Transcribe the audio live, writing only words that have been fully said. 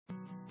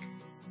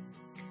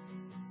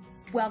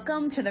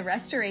Welcome to the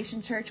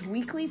Restoration Church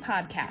Weekly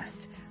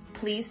Podcast.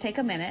 Please take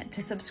a minute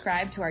to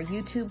subscribe to our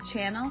YouTube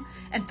channel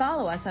and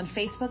follow us on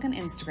Facebook and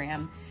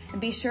Instagram. And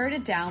be sure to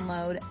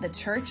download the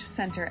Church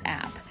Center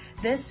app.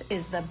 This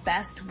is the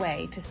best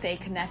way to stay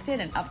connected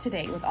and up to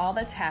date with all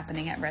that's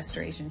happening at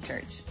Restoration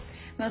Church.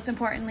 Most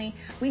importantly,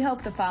 we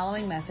hope the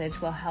following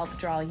message will help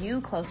draw you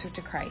closer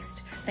to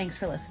Christ. Thanks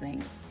for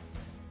listening.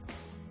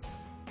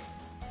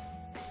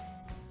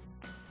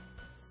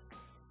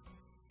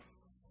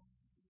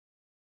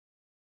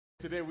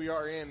 Today we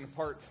are in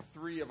part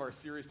 3 of our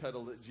series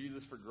titled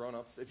Jesus for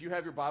Grown-Ups. If you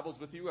have your Bibles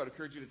with you, I'd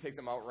encourage you to take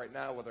them out right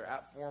now, whether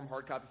app form,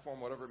 hard copy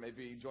form, whatever it may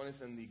be. Join us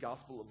in the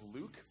Gospel of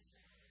Luke,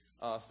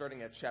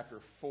 starting at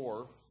chapter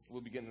 4.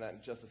 We'll begin that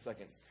in just a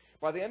second.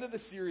 By the end of the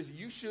series,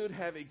 you should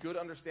have a good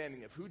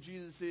understanding of who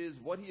Jesus is,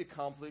 what he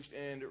accomplished,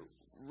 and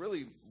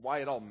really why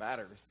it all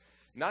matters.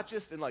 Not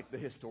just in like the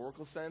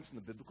historical sense and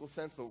the biblical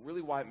sense, but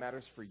really why it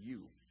matters for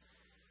you.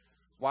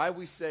 Why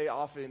we say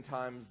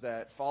oftentimes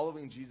that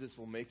following Jesus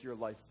will make your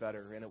life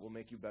better and it will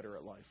make you better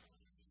at life.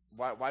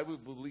 Why we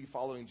believe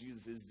following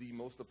Jesus is the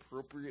most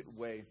appropriate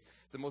way,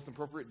 the most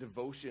appropriate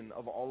devotion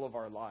of all of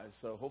our lives.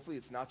 So hopefully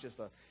it's not just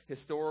a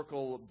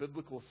historical,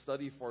 biblical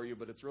study for you,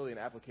 but it's really an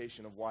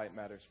application of why it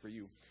matters for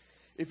you.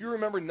 If you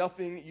remember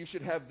nothing, you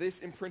should have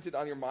this imprinted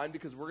on your mind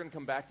because we're going to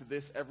come back to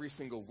this every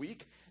single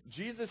week.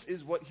 Jesus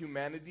is what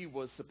humanity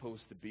was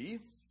supposed to be.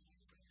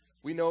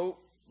 We know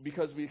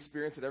because we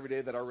experience it every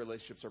day that our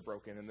relationships are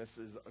broken, and this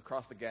is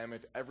across the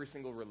gamut, every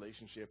single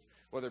relationship,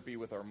 whether it be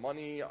with our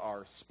money,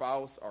 our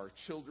spouse, our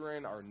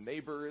children, our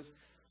neighbors,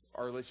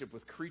 our relationship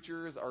with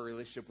creatures, our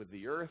relationship with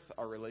the earth,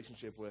 our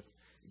relationship with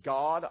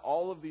God.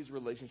 All of these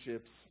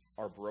relationships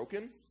are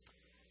broken.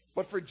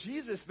 But for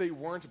Jesus, they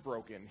weren't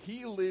broken.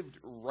 He lived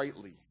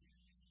rightly.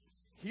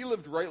 He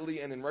lived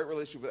rightly and in right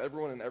relationship with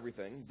everyone and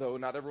everything, though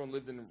not everyone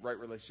lived in right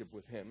relationship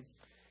with him.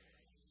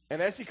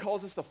 And as he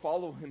calls us to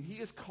follow him, he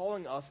is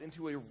calling us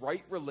into a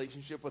right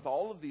relationship with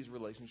all of these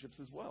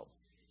relationships as well.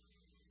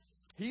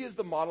 He is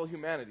the model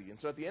humanity. And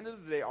so at the end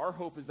of the day, our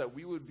hope is that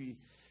we would be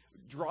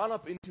drawn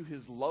up into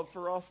his love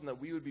for us and that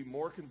we would be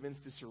more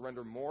convinced to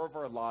surrender more of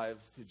our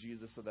lives to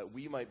Jesus so that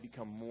we might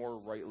become more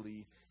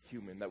rightly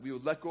human. That we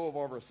would let go of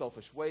all of our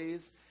selfish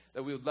ways,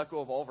 that we would let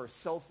go of all of our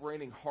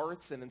self-reigning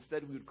hearts, and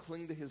instead we would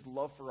cling to his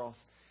love for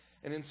us.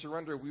 And in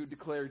surrender, we would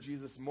declare,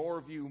 Jesus, more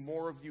of you,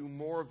 more of you,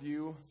 more of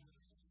you.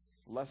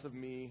 Less of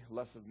me,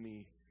 less of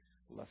me,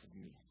 less of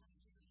me.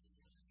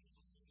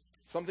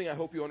 Something I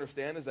hope you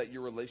understand is that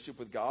your relationship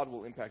with God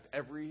will impact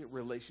every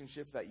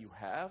relationship that you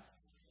have.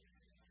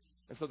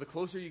 And so the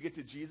closer you get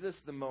to Jesus,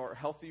 the more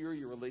healthier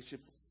your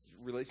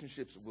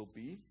relationships will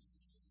be.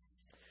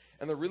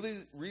 And the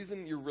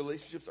reason your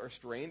relationships are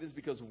strained is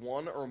because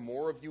one or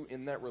more of you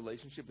in that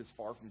relationship is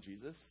far from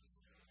Jesus.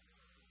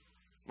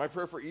 My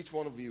prayer for each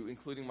one of you,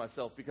 including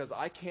myself, because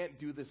I can't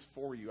do this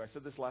for you. I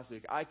said this last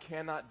week. I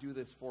cannot do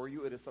this for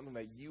you. It is something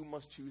that you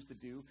must choose to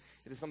do.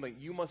 It is something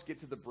you must get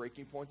to the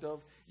breaking point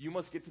of. You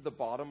must get to the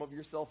bottom of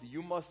yourself.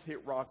 You must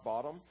hit rock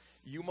bottom.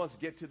 You must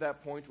get to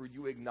that point where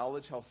you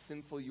acknowledge how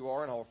sinful you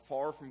are and how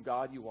far from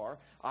God you are.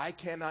 I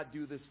cannot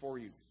do this for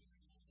you.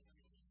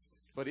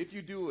 But if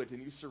you do it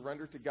and you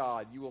surrender to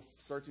God, you will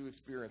start to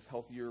experience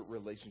healthier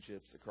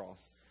relationships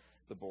across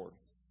the board.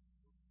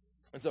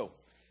 And so,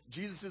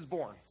 Jesus is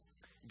born.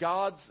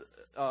 God's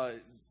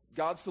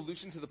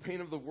solution to the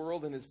pain of the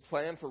world and his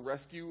plan for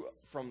rescue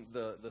from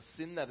the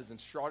sin that is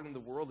enshrouding the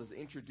world is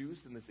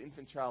introduced in this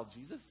infant child,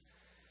 Jesus.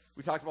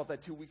 We talked about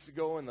that 2 weeks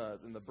ago in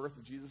the birth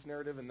of Jesus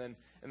narrative, and then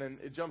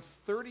it jumps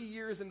 30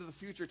 years into the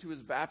future to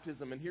his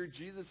baptism, and here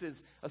Jesus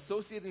is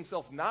associating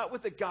himself not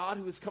with the God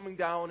who is coming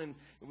down and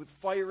with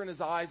fire in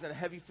his eyes and a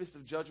heavy fist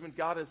of judgment.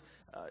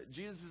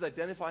 Jesus is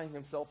identifying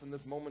himself in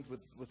this moment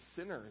with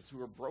sinners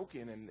who are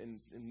broken and in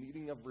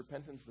needing of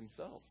repentance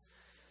themselves.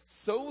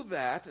 So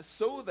that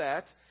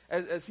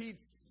as he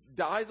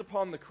dies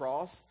upon the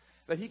cross,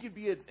 that he could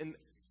be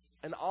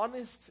an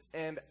honest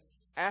and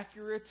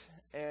accurate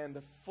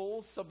and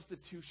full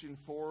substitution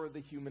for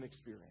the human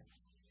experience.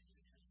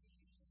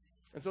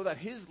 And so that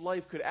his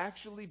life could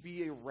actually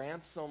be a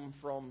ransom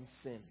from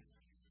sin.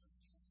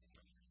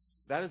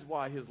 That is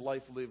why his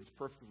life lived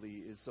perfectly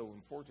is so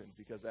important,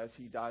 because as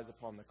he dies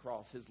upon the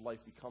cross, his life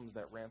becomes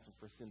that ransom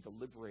for sin to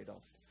liberate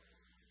us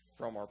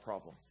from our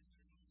problem.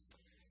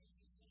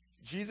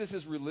 Jesus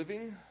is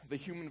reliving the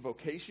human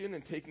vocation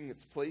and taking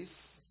its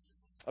place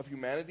of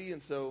humanity,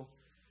 and so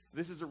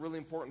this is a really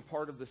important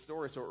part of the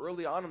story. So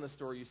early on in the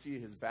story, you see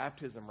his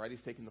baptism, right?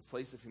 He's taking the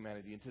place of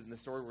humanity. And in the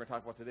story we're going to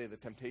talk about today, the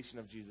temptation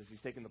of Jesus,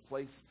 he's taking the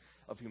place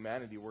of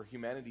humanity, where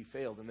humanity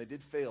failed. And they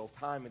did fail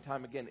time and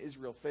time again.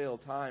 Israel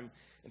failed time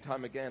and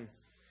time again.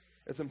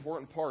 It's an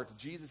important part.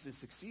 Jesus is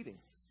succeeding.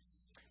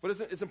 But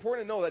it's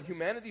important to know that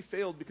humanity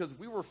failed because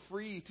we were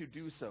free to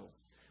do so.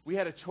 We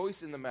had a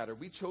choice in the matter.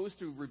 We chose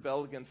to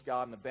rebel against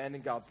God and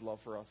abandon God's love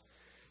for us.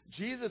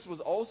 Jesus was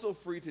also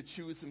free to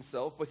choose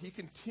himself, but he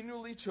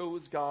continually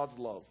chose God's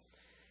love.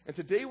 And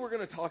today we're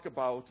going to talk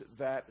about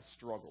that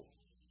struggle.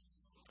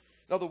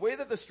 Now, the way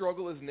that the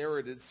struggle is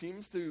narrated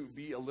seems to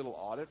be a little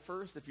odd at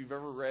first. If you've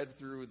ever read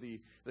through the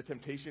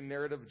temptation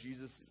narrative,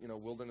 Jesus,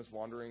 wilderness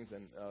wanderings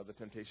and the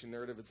temptation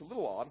narrative, it's a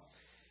little odd.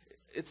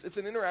 It's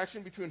an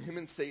interaction between him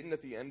and Satan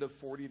at the end of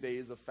 40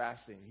 days of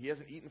fasting. He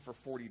hasn't eaten for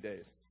 40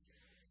 days.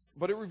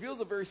 But it reveals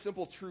a very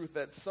simple truth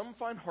that some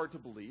find hard to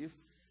believe,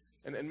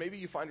 and maybe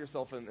you find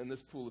yourself in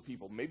this pool of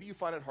people. Maybe you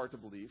find it hard to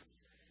believe.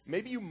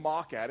 Maybe you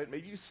mock at it.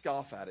 Maybe you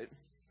scoff at it.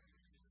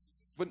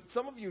 But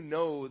some of you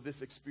know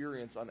this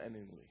experience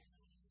unendingly.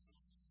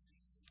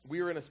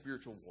 We are in a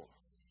spiritual war.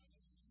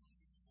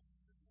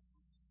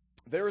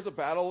 There is a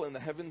battle in the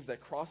heavens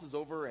that crosses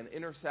over and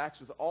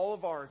intersects with all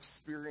of our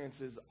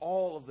experiences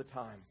all of the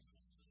time.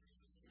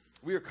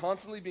 We are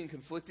constantly being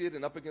conflicted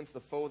and up against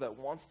the foe that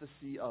wants to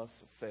see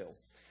us fail.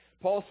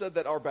 Paul said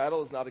that our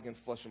battle is not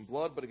against flesh and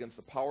blood, but against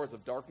the powers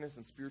of darkness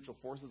and spiritual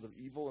forces of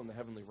evil in the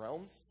heavenly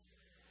realms.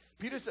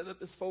 Peter said that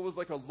this foe was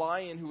like a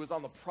lion who is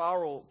on the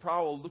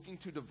prowl looking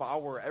to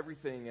devour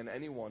everything and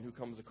anyone who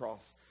comes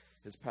across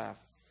his path.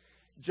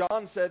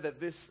 John said that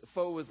this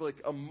foe is like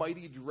a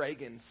mighty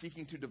dragon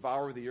seeking to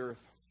devour the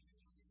earth.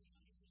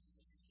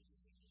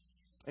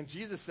 And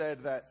Jesus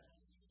said that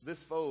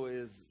this foe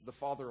is the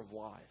father of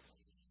lies.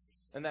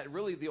 And that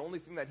really the only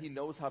thing that he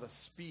knows how to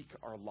speak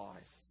are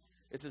lies.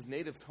 It's his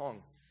native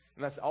tongue.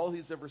 And that's all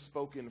he's ever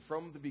spoken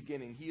from the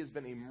beginning. He has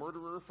been a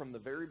murderer from the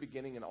very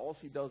beginning, and all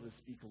he does is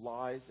speak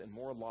lies and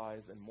more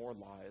lies and more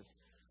lies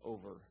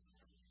over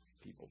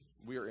people.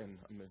 We are in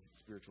a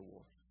spiritual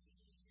war.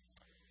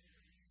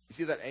 You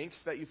see that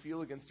angst that you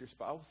feel against your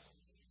spouse?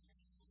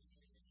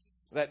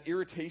 That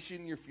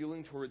irritation you're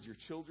feeling towards your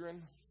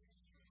children?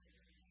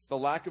 The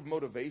lack of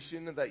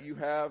motivation that you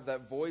have,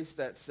 that voice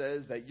that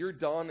says that you're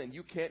done and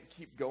you can't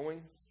keep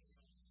going?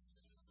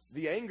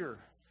 The anger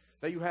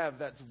that you have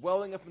that's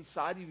welling up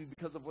inside of you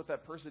because of what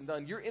that person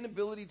done? Your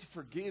inability to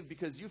forgive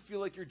because you feel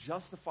like you're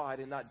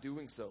justified in not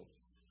doing so?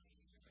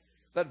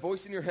 That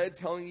voice in your head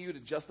telling you to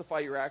justify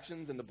your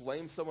actions and to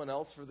blame someone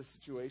else for the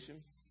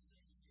situation?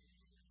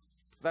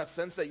 That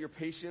sense that your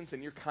patience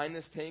and your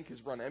kindness tank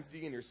has run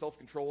empty and your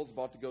self-control is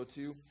about to go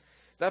too.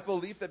 That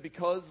belief that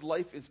because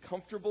life is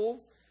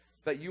comfortable,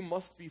 that you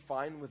must be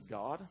fine with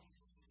God.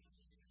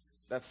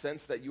 That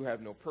sense that you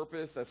have no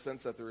purpose, that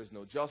sense that there is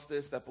no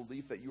justice, that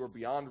belief that you are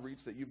beyond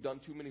reach, that you've done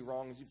too many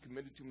wrongs, you've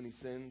committed too many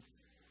sins.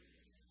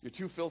 You're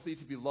too filthy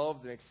to be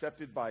loved and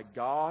accepted by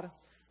God,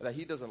 that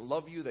he doesn't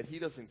love you, that he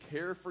doesn't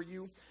care for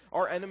you.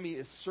 Our enemy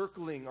is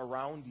circling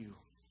around you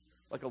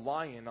like a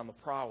lion on the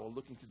prowl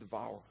looking to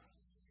devour.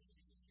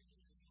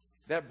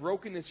 That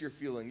brokenness you're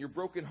feeling, your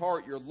broken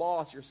heart, your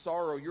loss, your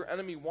sorrow, your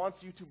enemy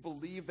wants you to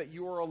believe that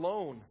you are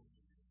alone,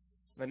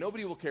 that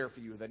nobody will care for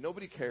you, that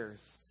nobody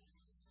cares,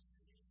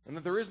 and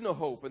that there is no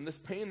hope, and this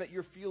pain that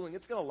you're feeling,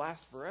 it's going to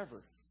last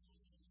forever.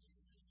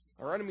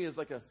 Our enemy is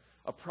like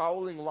a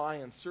prowling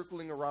lion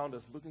circling around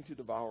us, looking to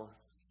devour.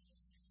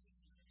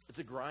 It's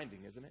a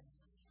grinding, isn't it?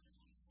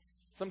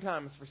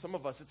 Sometimes, for some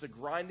of us, it's a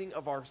grinding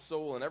of our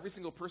soul, and every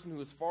single person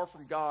who is far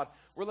from God,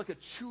 we're like a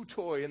chew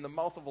toy in the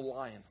mouth of a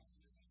lion.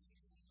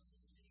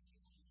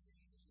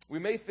 We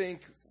may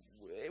think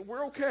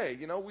we're okay,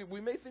 we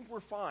may think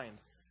we're fine.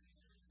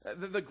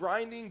 The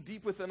grinding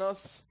deep within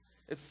us,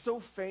 it's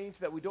so faint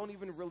that we don't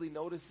even really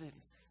notice it.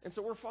 And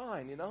so we're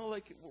fine,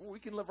 like we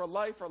can live our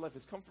life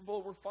is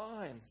comfortable, we're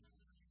fine.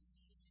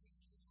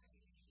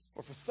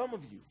 Or for some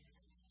of you,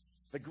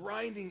 the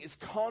grinding is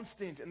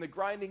constant and the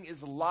grinding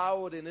is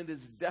loud and it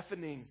is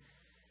deafening.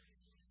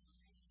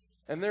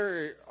 And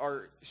there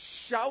are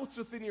shouts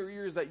within your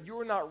ears that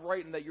you're not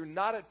right and that you're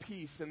not at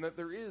peace and that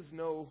there is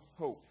no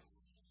hope.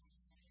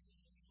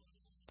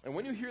 And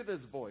when you hear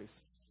this voice,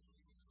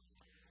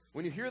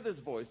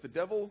 the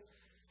devil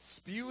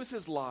spews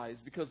his lies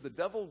because the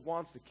devil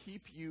wants to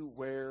keep you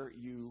where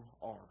you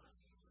are.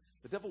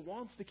 The devil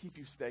wants to keep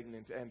you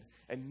stagnant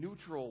and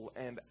neutral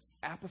and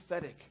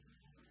apathetic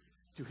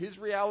to his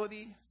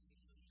reality.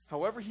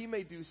 However he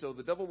may do so,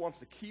 the devil wants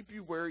to keep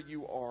you where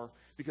you are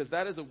because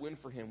that is a win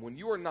for him. When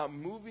you are not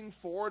moving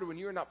forward, when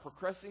you are not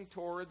progressing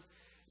towards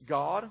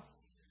God,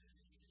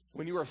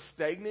 when you are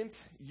stagnant,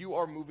 you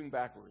are moving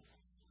backwards.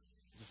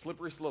 It's a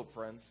slippery slope,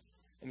 friends,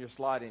 and you're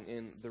sliding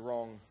in the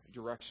wrong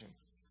direction.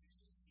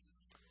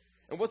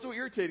 And what's so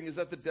irritating is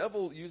that the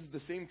devil uses the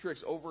same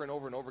tricks over and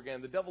over and over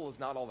again. The devil is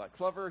not all that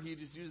clever. He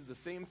just uses the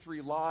same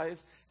three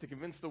lies to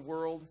convince the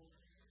world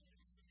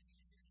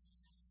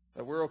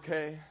that we're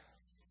okay,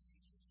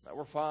 that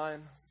we're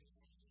fine,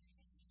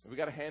 that we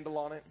got a handle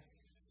on it,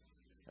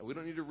 that we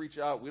don't need to reach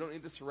out, we don't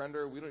need to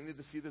surrender, we don't need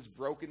to see this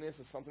brokenness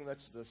as something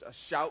that's just a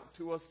shout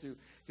to us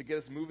to get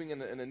us moving in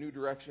a new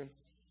direction.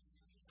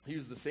 He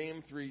uses the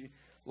same three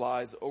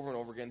lies over and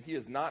over again. He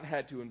has not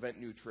had to invent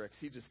new tricks.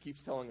 He just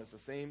keeps telling us the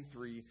same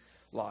three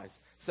lies,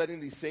 setting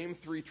these same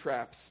three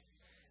traps.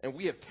 And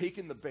we have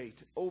taken the bait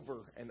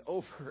over and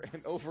over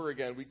and over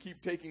again. We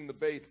keep taking the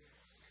bait.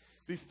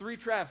 These three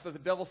traps that the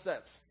devil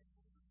sets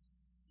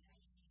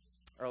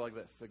are like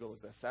this. They go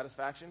like this.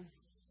 Satisfaction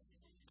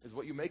is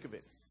what you make of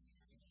it.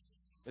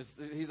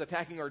 He's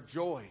attacking our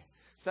joy.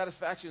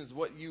 Satisfaction is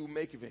what you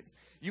make of it.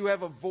 You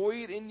have a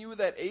void in you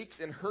that aches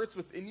and hurts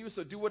within you,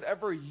 so do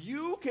whatever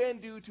you can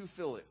do to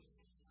fill it.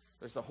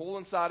 There's a hole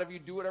inside of you.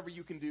 Do whatever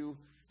you can do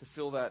to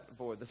fill that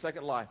void. The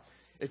second lie,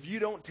 if you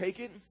don't take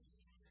it,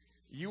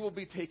 you will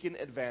be taken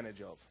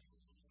advantage of.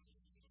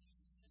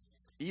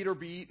 Eat or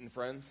be eaten,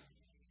 friends.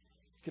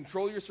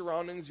 Control your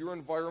surroundings, your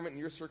environment, and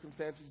your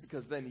circumstances,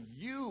 because then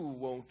you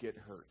won't get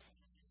hurt.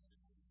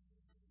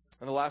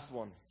 And the last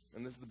one,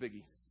 and this is the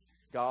biggie,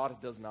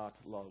 God does not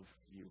love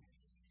you.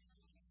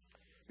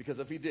 Because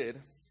if he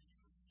did,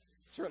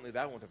 certainly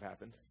that wouldn't have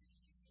happened.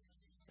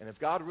 And if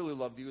God really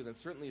loved you, then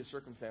certainly your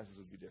circumstances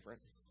would be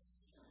different.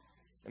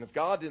 And if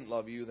God didn't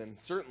love you, then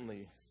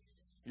certainly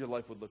your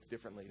life would look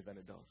differently than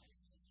it does.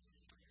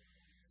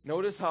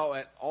 Notice how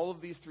at all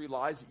of these three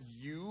lies,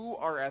 you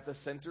are at the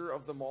center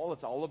of them all.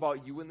 It's all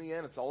about you in the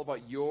end. It's all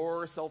about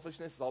your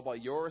selfishness. It's all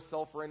about your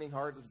self-reigning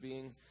heart as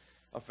being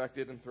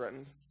affected and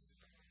threatened.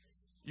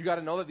 You got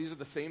to know that these are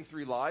the same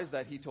three lies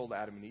that he told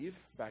Adam and Eve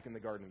back in the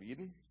Garden of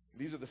Eden.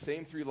 These are the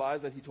same three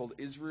lies that he told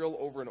Israel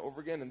over and over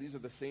again, and these are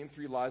the same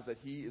three lies that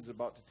he is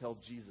about to tell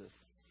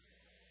Jesus.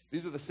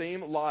 These are the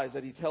same lies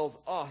that he tells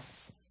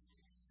us.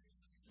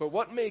 But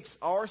what makes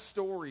our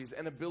stories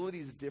and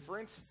abilities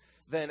different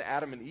than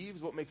Adam and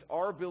Eve's? What makes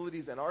our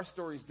abilities and our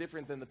stories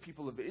different than the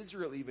people of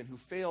Israel even, who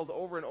failed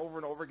over and over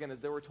and over again as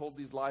they were told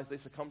these lies? They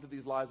succumbed to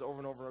these lies over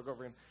and over and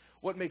over again.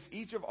 What makes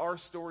each of our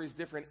stories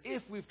different,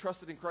 if we've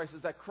trusted in Christ,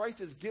 is that Christ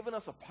has given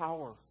us a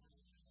power.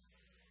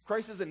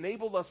 Christ has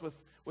enabled us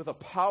with a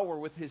power,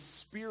 with his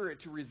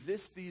Spirit, to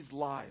resist these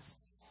lies.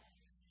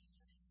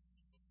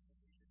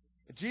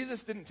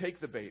 Jesus didn't take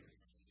the bait.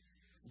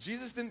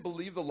 Jesus didn't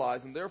believe the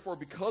lies, and therefore,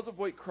 because of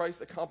what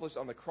Christ accomplished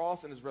on the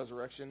cross and his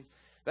resurrection,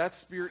 that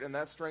Spirit and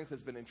that strength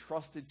has been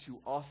entrusted to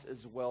us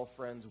as well,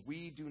 friends.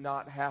 We do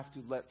not have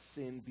to let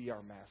sin be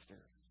our master.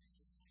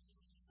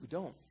 We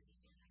don't.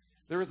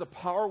 There is a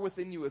power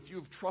within you. If you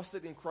have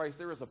trusted in Christ,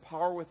 there is a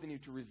power within you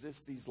to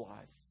resist these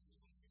lies,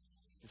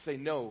 to say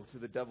no to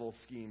the devil's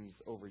schemes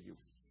over you.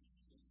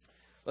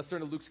 Let's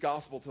turn to Luke's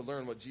gospel to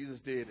learn what Jesus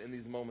did in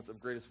these moments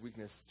of greatest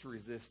weakness to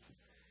resist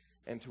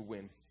and to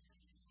win.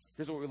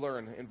 Here's what we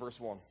learn in verse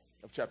 1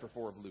 of chapter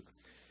 4 of Luke.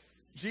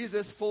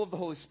 Jesus, full of the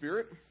Holy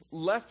Spirit,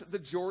 left the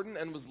Jordan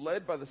and was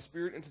led by the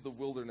Spirit into the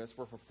wilderness,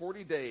 where for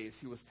 40 days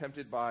he was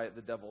tempted by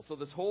the devil. So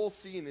this whole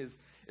scene is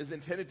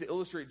intended to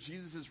illustrate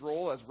Jesus'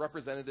 role as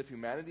representative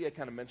humanity. I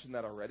kind of mentioned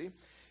that already.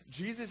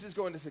 Jesus is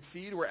going to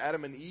succeed where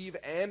Adam and Eve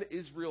and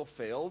Israel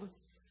failed.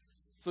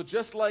 So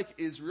just like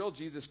Israel,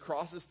 Jesus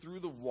crosses through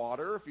the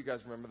water, if you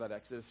guys remember that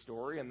Exodus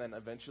story, and then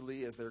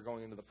eventually, as they're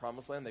going into the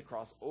Promised Land, they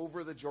cross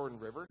over the Jordan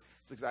River.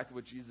 It's exactly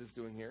what Jesus is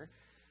doing here.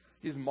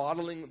 He's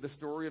modeling the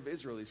story of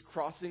Israel. He's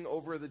crossing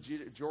over the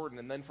Jordan,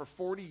 and then for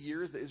 40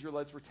 years, the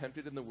Israelites were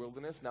tempted in the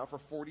wilderness. Now for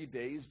 40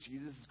 days,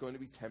 Jesus is going to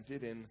be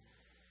tempted in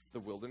the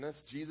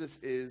wilderness. Jesus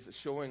is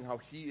showing how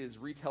he is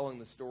retelling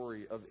the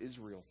story of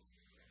Israel.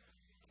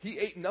 He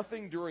ate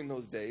nothing during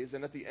those days,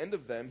 and at the end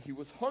of them, he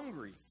was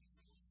hungry.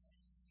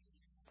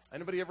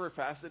 Anybody ever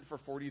fasted for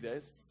 40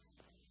 days?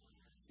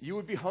 You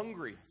would be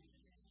hungry.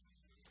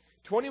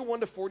 21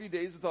 to 40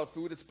 days without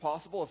food, it's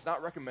possible. It's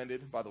not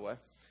recommended, by the way.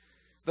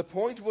 The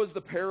point was the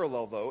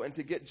parallel, though, and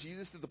to get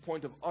Jesus to the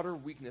point of utter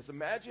weakness.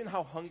 Imagine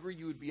how hungry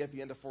you would be at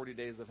the end of 40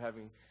 days of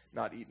having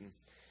not eaten.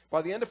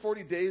 By the end of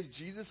 40 days,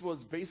 Jesus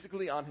was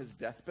basically on his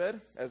deathbed,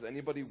 as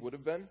anybody would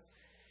have been.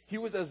 He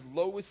was as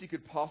low as he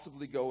could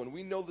possibly go, and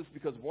we know this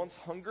because once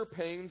hunger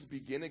pains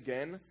begin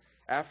again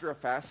after a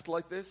fast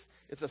like this,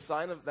 it's a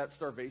sign of that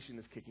starvation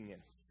is kicking in.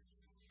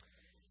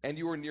 And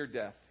you are near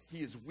death.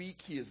 He is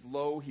weak, he is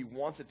low, he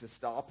wants it to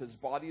stop. His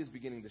body is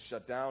beginning to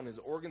shut down, his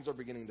organs are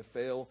beginning to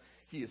fail.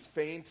 He is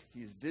faint,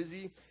 he is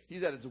dizzy,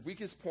 he's at his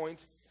weakest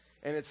point,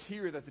 and it's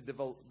here that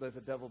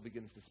the devil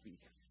begins to speak.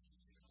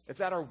 It's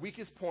at our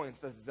weakest points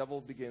that the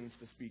devil begins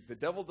to speak. The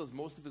devil does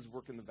most of his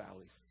work in the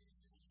valleys.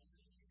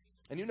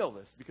 And you know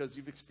this because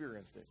you've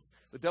experienced it.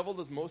 The devil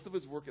does most of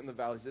his work in the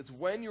valleys. It's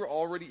when you're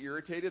already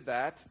irritated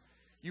that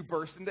you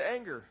burst into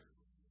anger.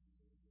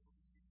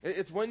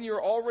 It's when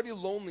you're already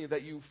lonely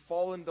that you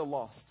fall into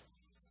lust.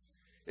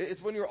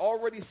 It's when you're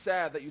already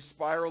sad that you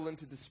spiral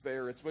into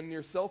despair. It's when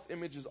your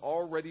self-image is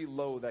already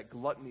low that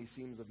gluttony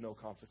seems of no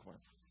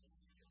consequence.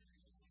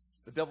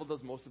 The devil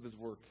does most of his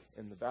work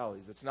in the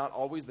valleys. It's not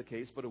always the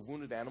case, but a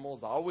wounded animal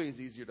is always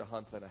easier to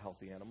hunt than a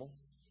healthy animal.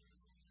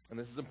 And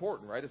this is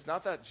important, right? It's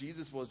not that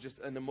Jesus was just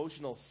an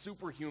emotional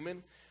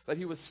superhuman, that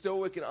he was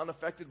stoic and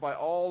unaffected by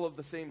all of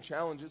the same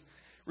challenges.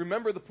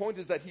 Remember, the point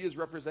is that he is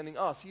representing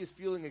us. He is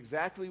feeling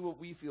exactly what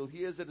we feel.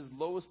 He is at his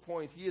lowest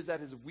point. He is at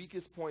his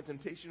weakest point.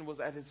 Temptation was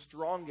at his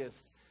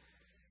strongest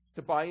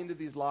to buy into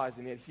these lies,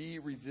 and yet he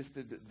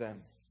resisted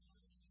them.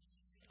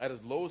 At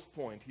his lowest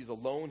point, he's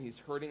alone, he's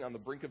hurting on the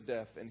brink of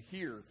death, and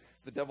here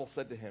the devil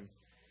said to him,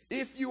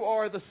 "If you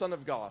are the Son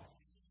of God,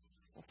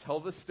 well,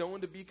 tell this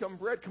stone to become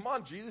bread." Come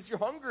on, Jesus, you're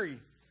hungry.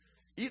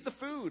 Eat the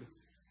food.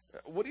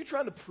 What are you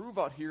trying to prove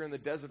out here in the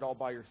desert all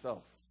by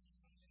yourself?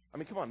 I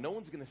mean, come on, no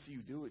one's going to see you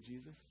do it,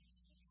 Jesus.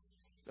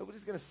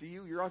 Nobody's going to see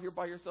you. You're out here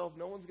by yourself.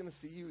 No one's going to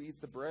see you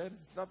eat the bread.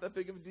 It's not that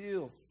big of a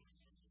deal.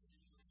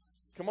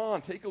 Come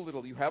on, take a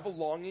little. You have a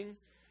longing.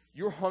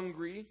 You're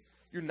hungry.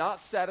 You're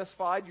not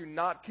satisfied. You're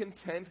not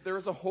content. There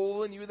is a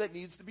hole in you that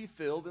needs to be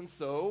filled, and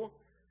so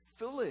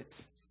fill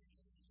it.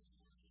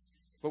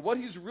 But what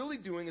he's really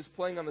doing is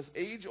playing on this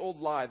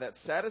age-old lie that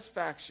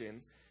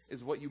satisfaction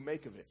is what you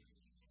make of it.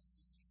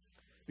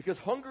 Because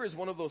hunger is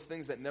one of those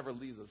things that never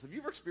leaves us. Have you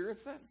ever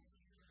experienced that?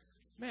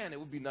 Man, it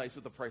would be nice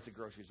with the price of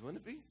groceries,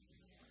 wouldn't it be?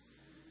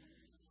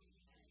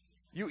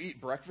 You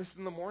eat breakfast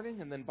in the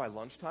morning, and then by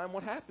lunchtime,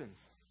 what happens?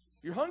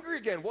 You're hungry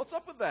again. What's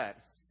up with that?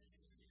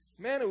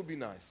 Man, it would be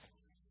nice.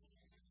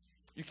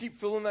 You keep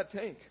filling that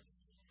tank.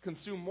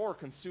 Consume more,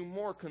 consume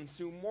more,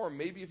 consume more.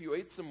 Maybe if you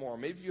ate some more.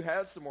 Maybe if you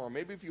had some more.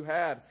 Maybe if you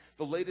had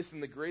the latest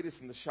and the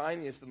greatest and the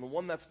shiniest and the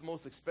one that's the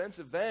most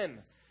expensive, then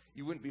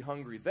you wouldn't be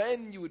hungry.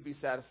 Then you would be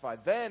satisfied.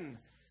 Then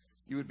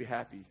you would be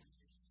happy.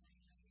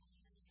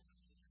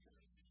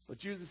 But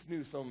Jesus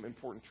knew some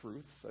important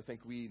truths. I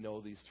think we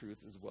know these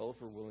truths as well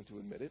if we're willing to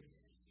admit it.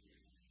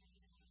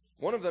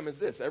 One of them is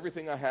this: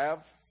 everything I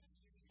have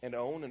and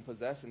own and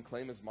possess and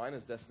claim as mine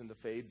is destined to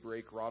fade,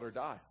 break, rot, or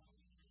die.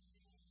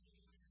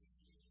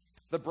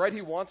 The bread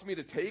he wants me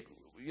to take,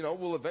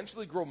 will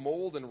eventually grow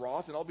mold and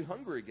rot, and I'll be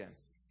hungry again.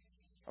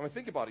 I mean,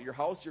 think about it. Your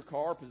house, your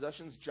car,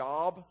 possessions,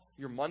 job,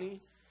 your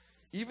money,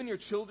 even your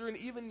children,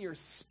 even your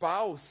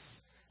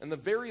spouse, and the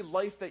very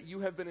life that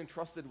you have been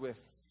entrusted with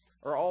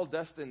are all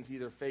destined to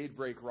either fade,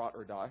 break, rot,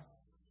 or die.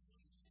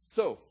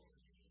 So,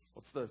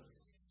 what's the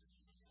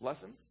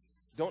lesson?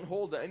 Don't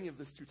hold to any of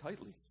this too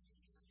tightly.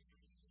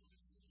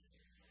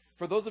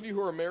 For those of you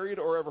who are married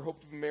or ever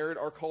hope to be married,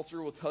 our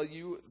culture will tell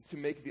you to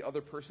make the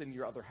other person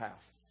your other half.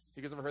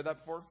 You guys ever heard that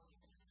before?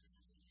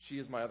 She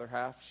is my other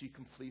half. She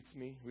completes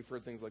me. We've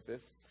heard things like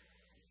this.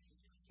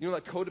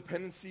 Like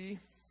codependency,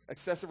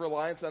 excessive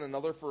reliance on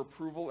another for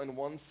approval and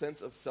one's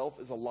sense of self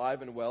is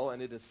alive and well,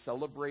 and it is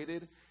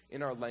celebrated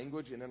in our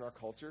language and in our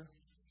culture.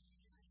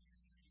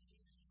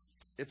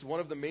 It's one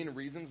of the main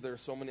reasons there are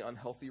so many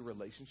unhealthy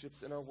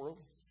relationships in our world.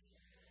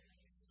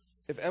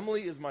 If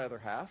Emily is my other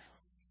half,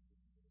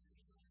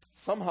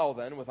 somehow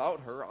then,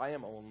 without her, I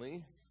am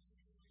only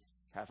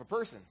half a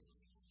person.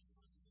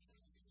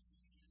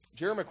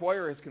 Jerry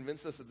Maguire has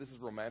convinced us that this is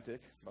romantic,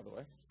 by the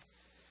way.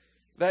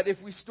 That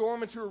if we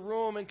storm into a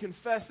room and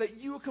confess that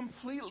you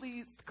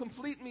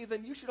complete me,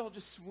 then you should all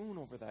just swoon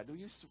over that.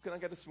 Can I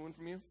get a swoon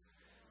from you?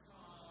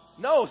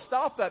 No,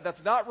 stop that.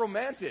 That's not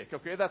romantic,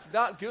 okay? That's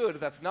not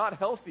good. That's not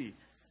healthy.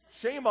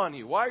 Shame on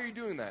you. Why are you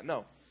doing that?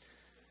 No.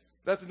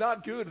 That's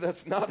not good.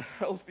 That's not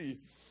healthy.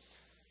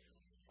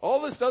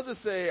 All this does is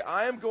say,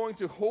 I am going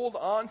to hold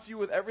on to you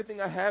with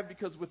everything I have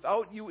because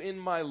without you in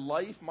my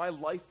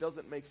life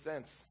doesn't make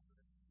sense.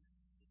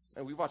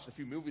 And we watched a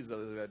few movies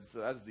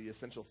that's the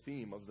essential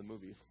theme of the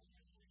movies.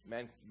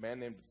 Man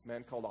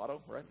called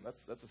Otto, right?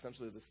 That's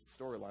essentially the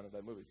storyline of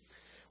that movie.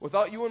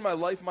 Without you in my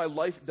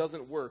life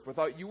doesn't work.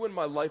 Without you in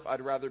my life,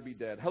 I'd rather be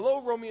dead.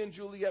 Hello, Romeo and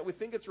Juliet. We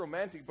think it's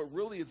romantic, but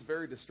really it's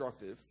very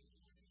destructive.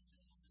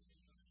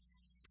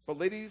 But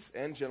ladies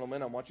and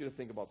gentlemen, I want you to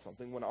think about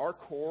something. When our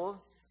core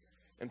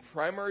and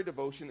primary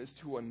devotion is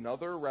to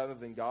another rather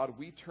than God,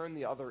 we turn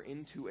the other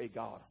into a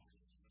god.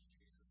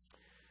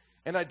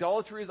 And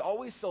idolatry is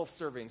always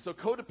self-serving. So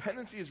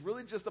codependency is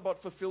really just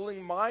about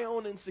fulfilling my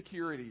own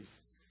insecurities.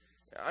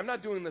 I'm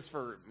not doing this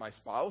for my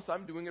spouse.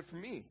 I'm doing it for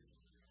me.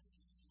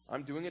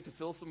 I'm doing it to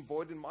fill some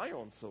void in my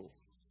own soul.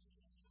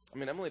 I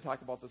mean, Emily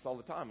talked about this all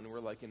the time, and we're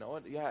like, you know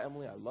what? Yeah,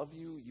 Emily, I love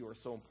you. You are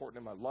so important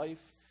in my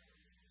life.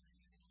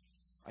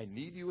 I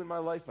need you in my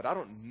life, but I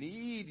don't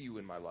need you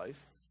in my life.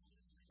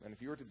 And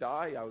if you were to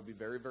die, I would be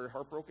very, very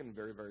heartbroken and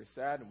very, very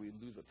sad, and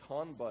we'd lose a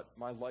ton, but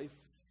my life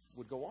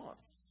would go on.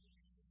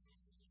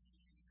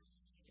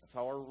 That's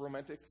how our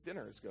romantic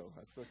dinners go.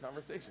 That's the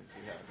conversations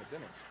we have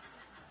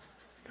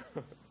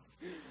at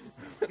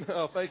dinner.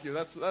 No, thank you.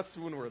 That's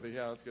swoon-worthy.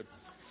 Yeah, that's good.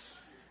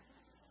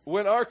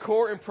 When our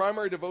core and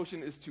primary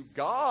devotion is to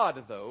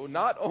God, though,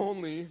 not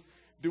only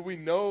do we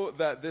know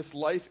that this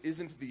life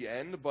isn't the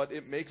end, but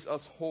it makes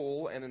us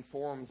whole and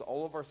informs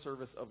all of our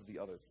service of the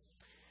other.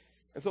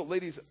 And so,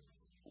 ladies,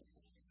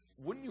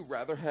 wouldn't you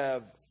rather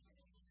have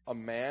a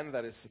man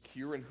that is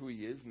secure in who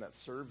he is and that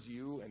serves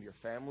you and your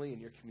family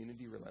and your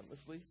community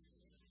relentlessly?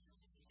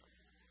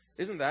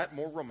 Isn't that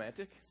more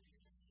romantic?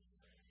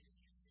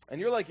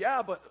 And you're like,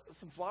 yeah, but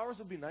some flowers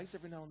would be nice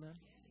every now and then.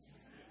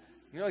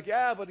 And you're like,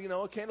 yeah, but, a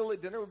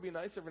candlelit dinner would be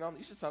nice every now and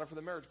then. You should sign up for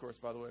the marriage course,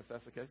 by the way, if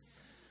that's the case.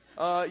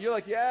 You're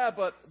like, yeah,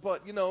 but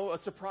a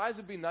surprise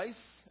would be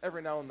nice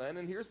every now and then.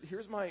 And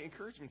here's my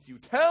encouragement to you.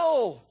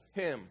 Tell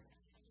him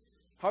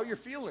how you're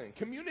feeling.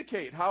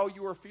 Communicate how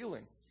you are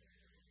feeling.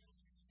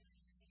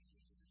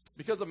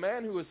 Because a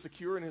man who is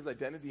secure in his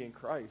identity in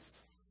Christ,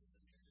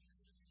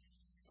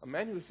 a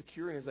man who is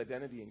secure in his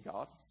identity in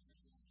God,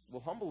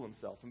 will humble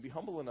himself and be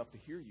humble enough to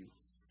hear you.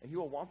 And he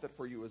will want that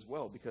for you as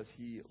well because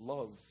he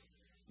loves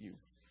you.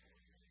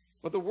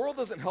 But the world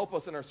doesn't help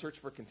us in our search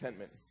for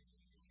contentment.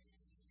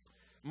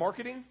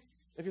 Marketing,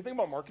 if you think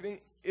about marketing,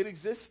 it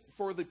exists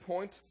for the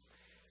point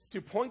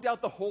to point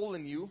out the hole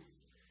in you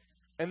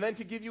and then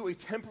to give you a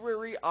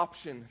temporary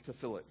option to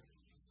fill it.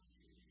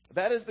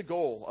 That is the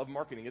goal of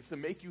marketing. It's to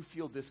make you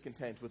feel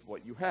discontent with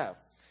what you have.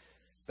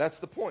 That's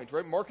the point,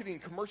 right? Marketing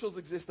commercials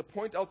exist to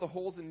point out the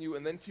holes in you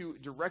and then to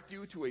direct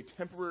you to a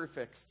temporary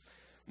fix.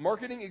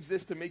 Marketing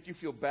exists to make you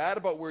feel bad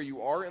about where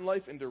you are in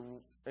life and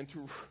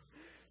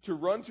to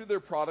run through their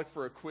product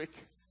for a quick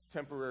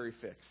temporary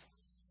fix.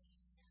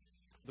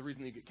 The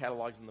reason you get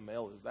catalogs in the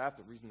mail is that.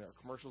 The reason there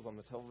are commercials on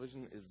the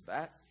television is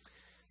that.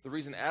 The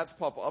reason ads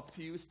pop up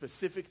to you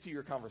specific to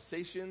your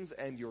conversations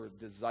and your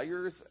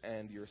desires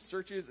and your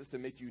searches is to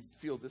make you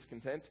feel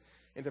discontent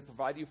and to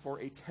provide you for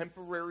a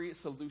temporary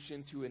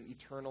solution to an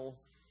eternal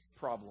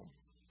problem.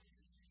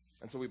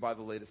 And so we buy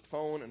the latest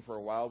phone, and for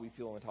a while we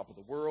feel on the top of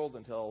the world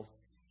until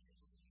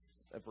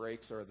it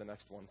breaks or the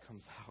next one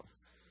comes out.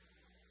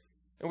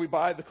 And we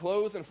buy the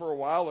clothes, and for a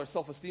while our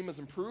self-esteem is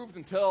improved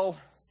until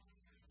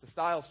the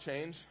styles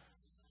change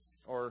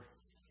or,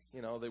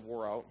 they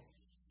wore out.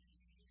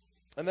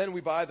 And then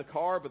we buy the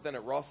car, but then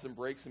it rusts and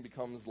breaks and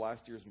becomes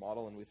last year's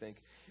model, and we think,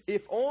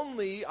 if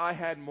only I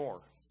had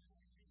more.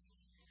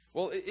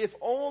 Well, if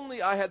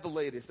only I had the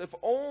latest. If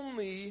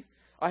only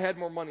I had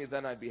more money,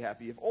 then I'd be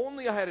happy. If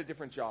only I had a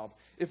different job.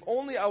 If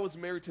only I was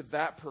married to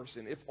that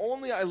person. If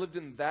only I lived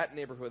in that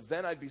neighborhood,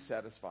 then I'd be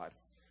satisfied.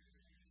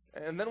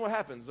 And then what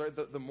happens? Right?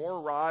 The more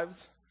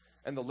arrives,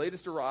 and the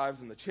latest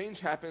arrives, and the change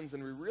happens,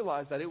 and we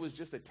realize that it was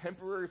just a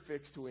temporary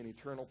fix to an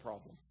eternal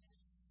problem.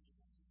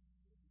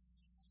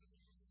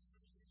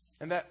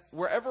 And that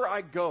wherever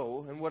I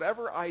go and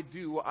whatever I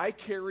do, I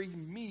carry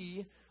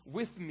me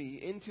with me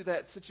into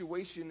that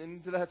situation,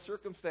 into that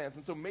circumstance.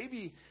 And so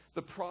maybe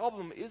the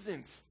problem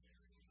isn't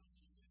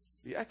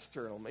the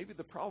external. Maybe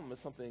the problem is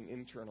something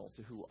internal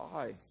to who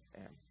I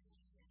am.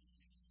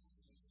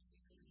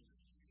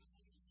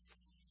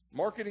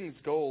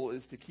 Marketing's goal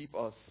is to keep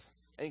us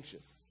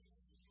anxious.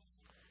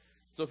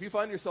 So if you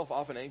find yourself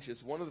often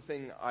anxious, one of the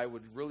things I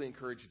would really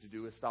encourage you to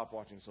do is stop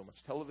watching so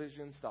much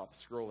television, stop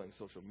scrolling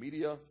social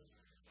media,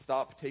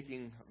 stop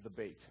taking the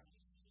bait.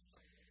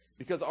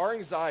 Because our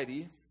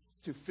anxiety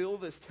to fill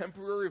this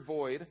temporary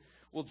void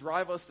will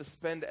drive us to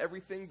spend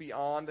everything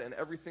beyond and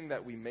everything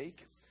that we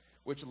make,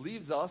 which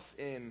leaves us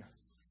in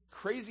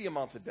crazy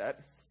amounts of debt,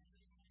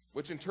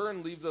 which in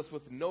turn leaves us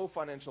with no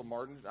financial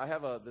margin. I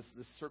have this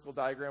circle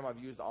diagram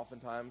I've used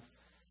oftentimes.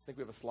 I think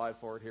we have a slide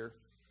for it here.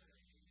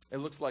 It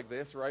looks like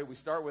this, right? We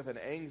start with an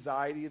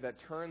anxiety that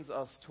turns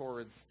us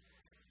towards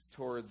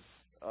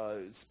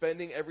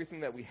spending everything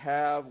that we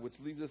have, which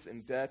leaves us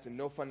in debt and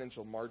no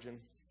financial margin.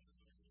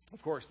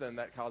 Of course, then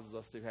that causes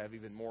us to have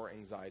even more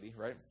anxiety,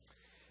 right?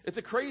 It's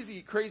a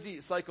crazy, crazy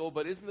cycle,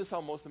 but isn't this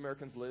how most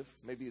Americans live?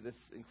 Maybe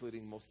this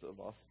including most of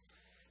us.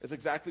 It's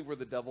exactly where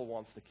the devil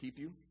wants to keep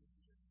you,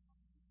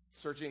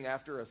 searching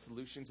after a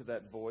solution to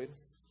that void.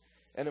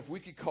 And if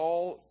we could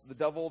call the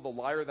devil the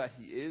liar that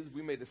he is,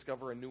 we may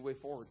discover a new way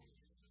forward.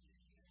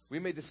 We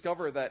may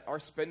discover that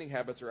our spending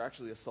habits are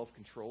actually a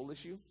self-control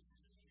issue,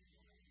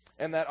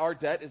 and that our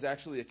debt is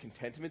actually a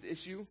contentment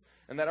issue,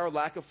 and that our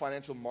lack of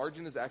financial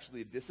margin is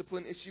actually a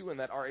discipline issue, and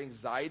that our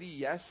anxiety,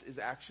 yes, is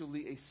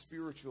actually a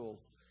spiritual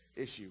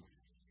issue.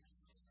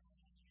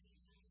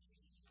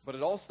 But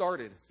it all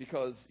started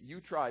because you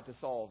tried to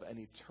solve an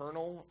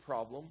eternal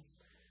problem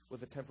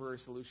with a temporary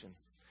solution.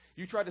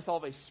 You tried to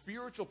solve a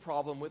spiritual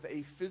problem with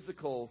a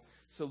physical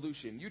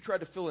solution. You tried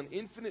to fill an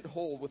infinite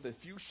hole with a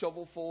few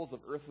shovelfuls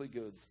of earthly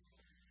goods.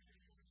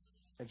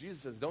 And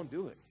Jesus says, don't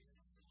do it.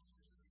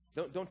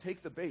 Don't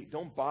take the bait.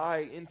 Don't buy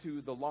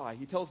into the lie.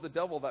 He tells the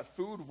devil that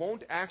food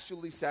won't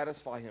actually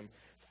satisfy him.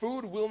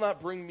 Food will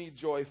not bring me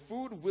joy.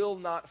 Food will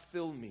not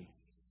fill me.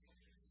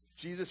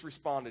 Jesus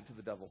responded to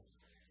the devil.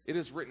 It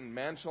is written,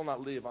 man shall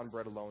not live on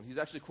bread alone. He's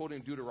actually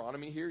quoting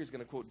Deuteronomy here. He's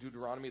going to quote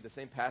Deuteronomy, the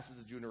same passage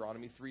of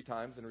Deuteronomy 3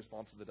 times in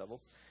response to the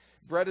devil.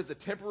 Bread is a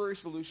temporary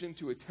solution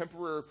to a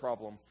temporary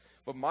problem,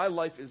 but my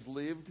life is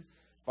lived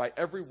by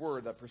every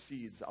word that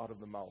proceeds out of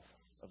the mouth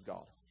of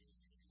God.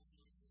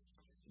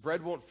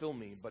 Bread won't fill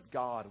me, but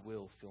God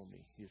will fill me,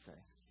 he's saying.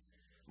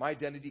 My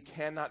identity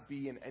cannot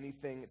be in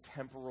anything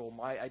temporal.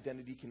 My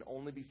identity can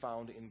only be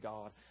found in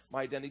God.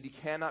 My identity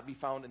cannot be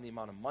found in the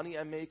amount of money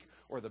I make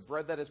or the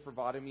bread that is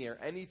provided me or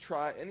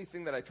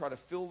anything that I try to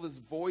fill this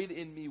void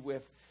in me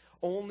with.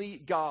 Only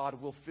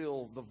God will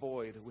fill the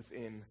void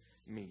within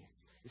me.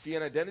 You see,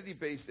 an identity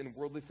based in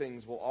worldly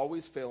things will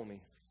always fail me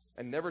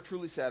and never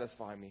truly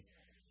satisfy me,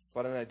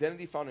 but an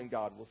identity found in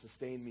God will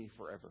sustain me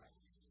forever.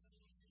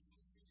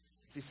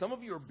 See, some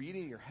of you are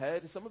beating your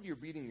head, some of you are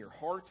beating your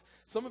heart,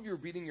 some of you are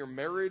beating your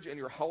marriage and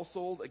your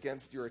household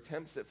against your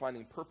attempts at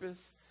finding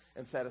purpose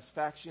and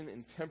satisfaction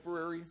in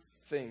temporary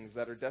things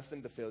that are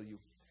destined to fail you.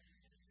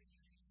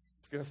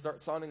 It's going to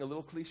start sounding a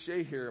little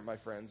cliche here, my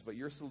friends, but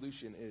your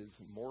solution is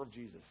more of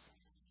Jesus,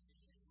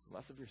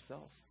 less of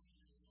yourself.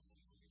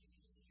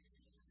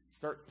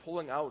 Start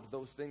pulling out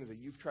those things that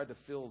you've tried to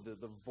fill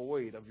the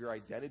void of your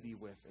identity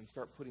with and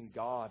start putting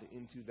God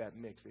into that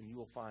mix, and you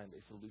will find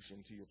a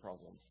solution to your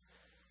problems.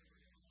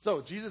 So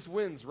Jesus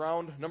wins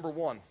round number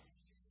 1.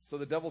 So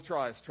the devil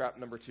tries trap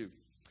number 2.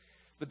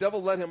 The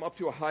devil led him up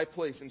to a high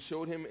place and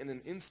showed him in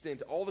an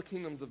instant all the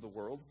kingdoms of the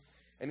world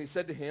And he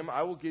said to him,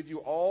 I will give you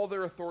all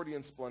their authority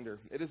and splendor.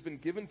 It has been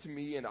given to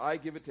me, and I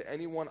give it to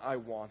anyone I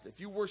want. If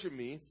you worship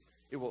me,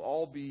 it will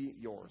all be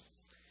yours.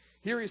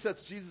 Here he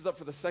sets Jesus up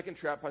for the second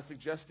trap by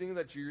suggesting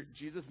that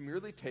Jesus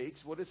merely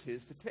takes what is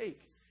his to take.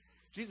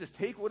 Jesus,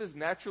 take what is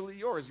naturally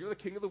yours. You're the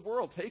king of the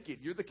world. Take it.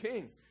 You're the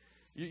king.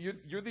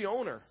 You're the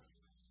owner.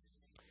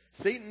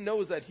 Satan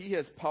knows that he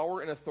has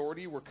power and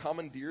authority were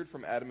commandeered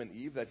from Adam and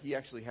Eve, that he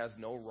actually has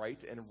no right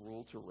and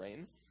rule to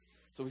reign.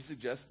 So he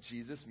suggests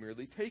Jesus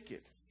merely take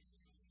it.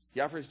 He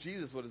offers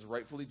Jesus what is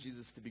rightfully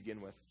Jesus to begin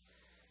with.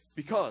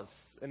 Because,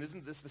 and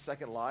isn't this the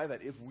second lie,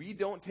 that if we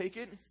don't take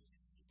it,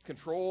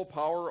 control,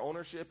 power,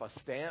 ownership, a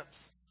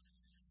stance,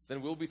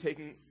 then we'll be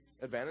taken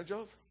advantage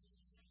of?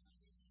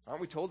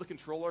 Aren't we told to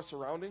control our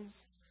surroundings,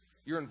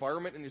 your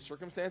environment, and your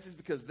circumstances,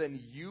 because then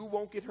you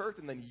won't get hurt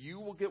and then you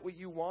will get what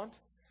you want?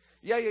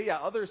 Yeah,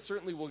 others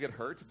certainly will get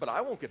hurt, but I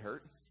won't get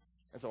hurt.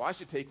 And so I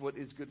should take what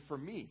is good for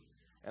me.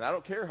 And I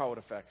don't care how it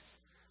affects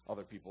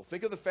other people.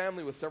 Think of the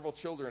family with several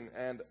children,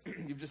 and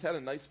you've just had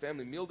a nice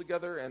family meal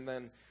together, and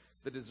then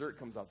the dessert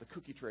comes out, the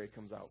cookie tray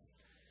comes out.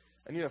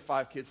 And you have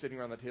 5 kids sitting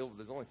around the table, but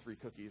there's only 3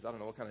 cookies. I don't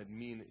know what kind of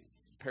mean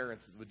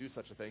parents would do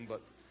such a thing,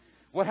 but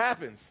what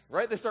happens,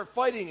 right? They start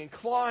fighting and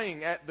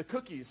clawing at the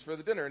cookies for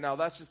the dinner. Now,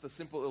 that's just a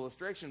simple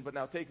illustration, but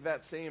now take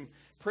that same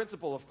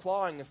principle of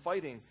clawing and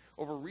fighting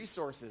over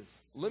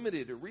resources,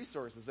 limited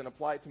resources, and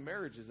apply it to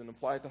marriages and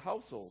apply it to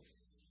households.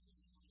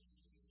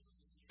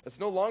 It's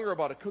no longer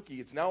about a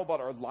cookie. It's now about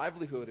our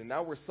livelihood, and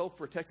now we're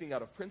self-protecting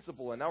out of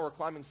principle, and now we're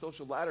climbing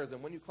social ladders,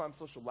 and when you climb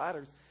social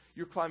ladders,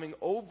 you're climbing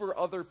over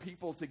other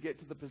people to get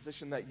to the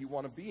position that you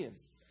want to be in.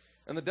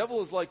 And the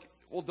devil is like,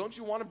 well, don't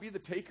you want to be the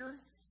taker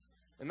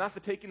and not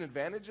the taken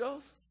advantage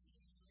of?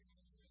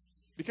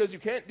 Because you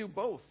can't do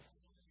both.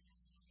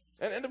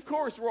 And of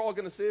course, we're all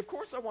going to say, of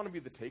course I want to be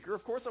the taker.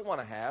 Of course I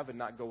want to have and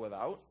not go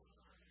without.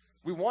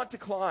 We want to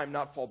climb,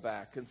 not fall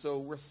back. And so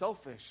we're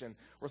selfish, and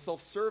we're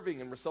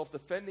self-serving, and we're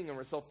self-defending, and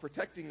we're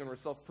self-protecting, and we're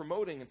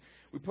self-promoting. And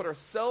we put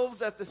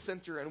ourselves at the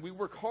center, and we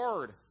work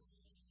hard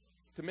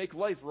to make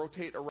life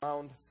rotate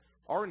around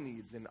our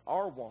needs and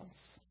our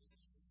wants.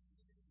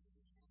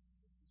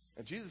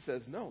 And Jesus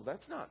says, no,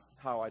 that's not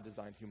how I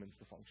designed humans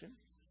to function.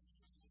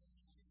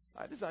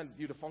 I designed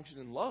you to function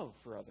in love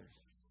for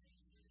others.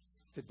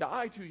 To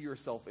die to your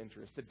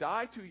self-interest, to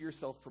die to your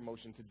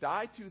self-promotion, to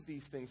die to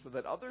these things so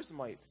that others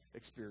might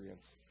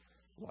experience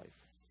life.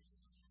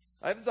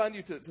 I designed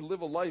you to live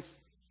a life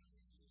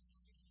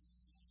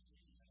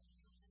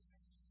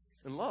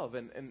in love.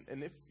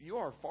 And if you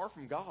are far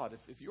from God,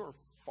 if you are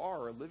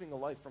far living a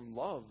life from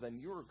love, then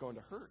you are going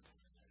to hurt.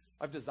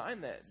 I've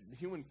designed that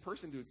human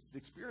person to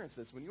experience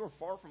this. When you are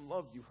far from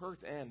love, you hurt,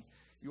 and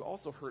you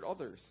also hurt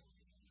others.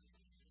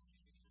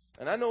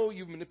 And I know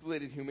you've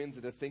manipulated humans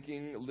into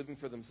thinking living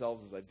for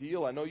themselves is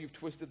ideal. I know you've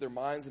twisted their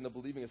minds into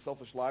believing a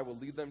selfish lie will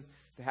lead them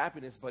to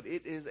happiness, but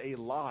it is a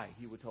lie,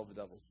 he would tell the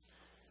devil.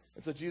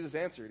 And so Jesus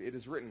answered, it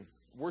is written,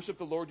 worship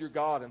the Lord your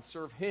God and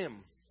serve him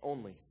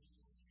only.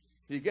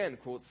 He again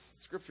quotes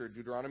Scripture,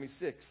 Deuteronomy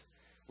 6,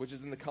 which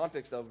is in the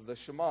context of the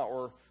Shema,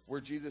 or where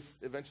Jesus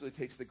eventually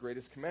takes the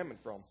greatest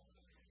commandment from.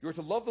 You are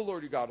to love the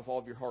Lord your God with all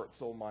of your heart,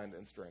 soul, mind,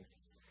 and strength.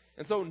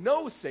 And so,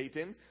 no,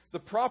 Satan, the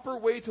proper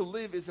way to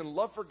live is in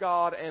love for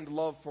God and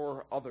love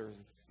for others.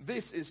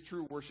 This is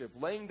true worship,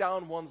 laying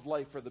down one's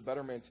life for the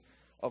betterment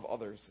of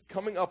others,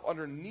 coming up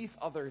underneath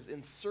others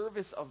in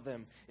service of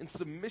them, in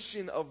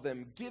submission of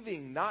them,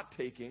 giving, not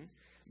taking,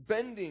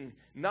 bending,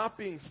 not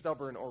being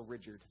stubborn or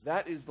rigid.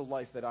 That is the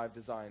life that I've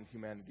designed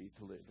humanity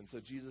to live. And so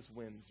Jesus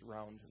wins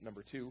round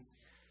number 2.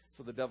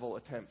 So the devil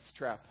attempts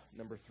trap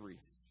number 3.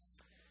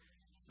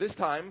 This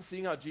time,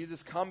 seeing how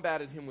Jesus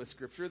combated him with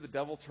Scripture, the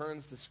devil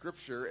turns to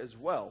Scripture as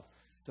well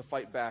to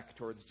fight back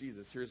towards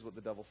Jesus. Here's what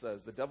the devil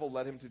says. The devil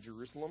led him to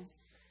Jerusalem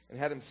and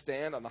had him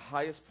stand on the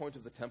highest point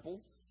of the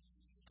temple.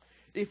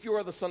 If you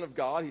are the Son of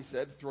God, he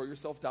said, throw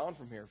yourself down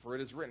from here, for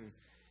it is written,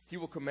 he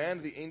will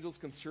command the angels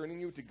concerning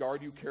you to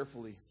guard you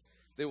carefully.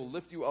 They will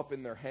lift you up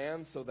in their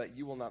hands so that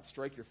you will not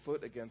strike your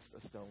foot against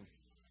a stone.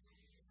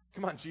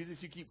 Come on,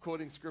 Jesus, you keep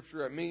quoting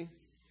Scripture at me.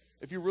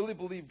 If you really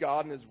believe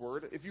God and his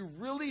word, if you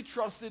really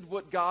trusted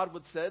what God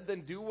would said,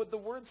 then do what the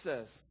word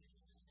says.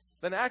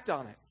 Then act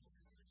on it.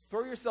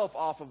 Throw yourself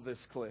off of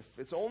this cliff.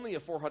 It's only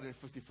a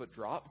 450-foot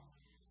drop.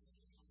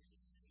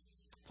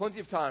 Plenty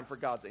of time for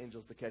God's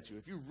angels to catch you.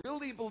 If you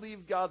really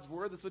believe God's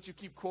word, that's what you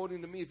keep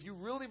quoting to me. If you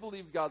really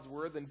believe God's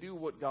word, then do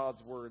what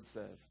God's word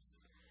says.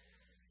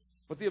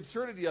 But the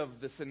absurdity of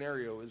the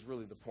scenario is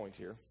really the point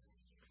here.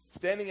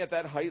 Standing at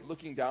that height,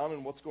 looking down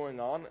on what's going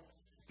on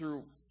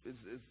through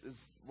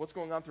is what's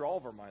going on through all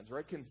of our minds,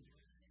 right? Can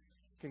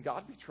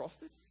God be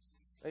trusted?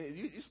 I mean,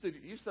 you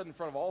stood in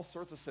front of all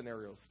sorts of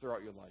scenarios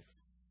throughout your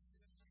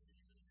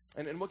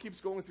life. And what keeps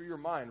going through your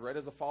mind, right,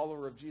 as a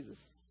follower of Jesus?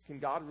 Can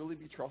God really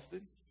be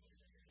trusted?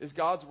 Is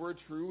God's word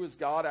true? Is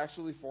God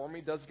actually for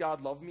me? Does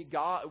God love me?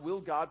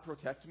 Will God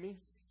protect me?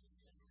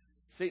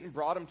 Satan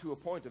brought him to a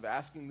point of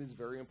asking these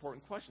very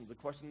important questions, a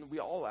question that we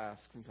all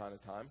ask from time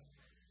to time.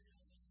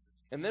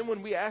 And then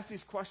when we ask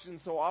these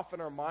questions so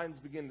often, our minds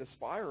begin to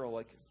spiral,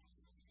 like,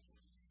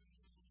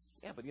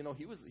 Yeah, but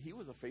he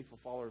was a faithful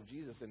follower of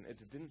Jesus, and it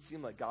didn't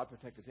seem like God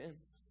protected him.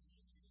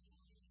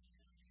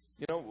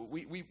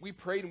 We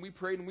prayed and we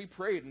prayed and we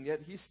prayed, and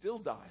yet he still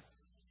died.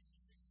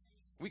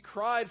 We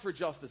cried for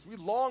justice. We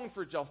longed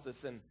for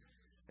justice, and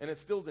it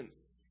still didn't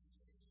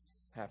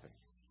happen.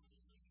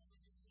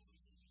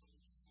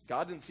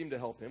 God didn't seem to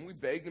help him. We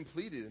begged and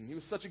pleaded, and he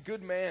was such a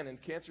good man,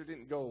 and cancer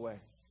didn't go away.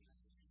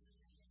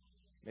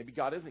 Maybe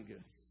God isn't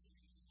good.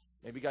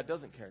 Maybe God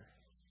doesn't care.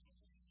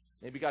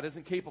 Maybe God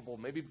isn't capable.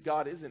 Maybe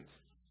God isn't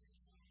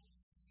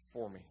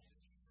for me.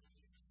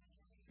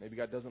 Maybe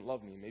God doesn't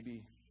love me.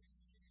 Maybe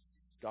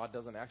God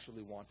doesn't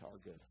actually want our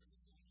good.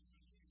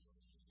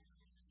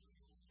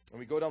 And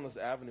we go down this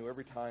avenue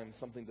every time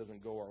something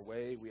doesn't go our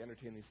way. We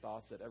entertain these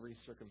thoughts at every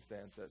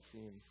circumstance that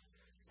seems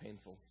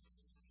painful.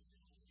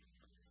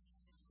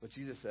 But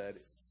Jesus said,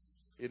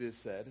 it is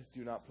said,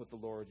 do not put the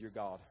Lord your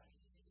God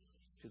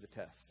to the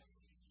test.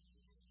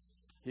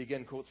 He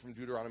again quotes from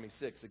Deuteronomy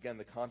 6. Again,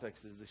 the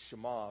context is the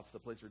Shema. It's the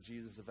place where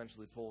Jesus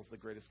eventually pulls the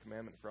greatest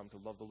commandment from, to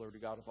love the Lord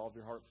your God with all of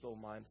your heart, soul,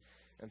 mind,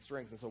 and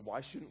strength. And so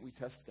why shouldn't we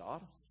test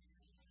God?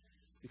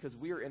 Because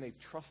we are in a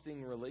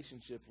trusting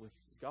relationship with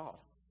God.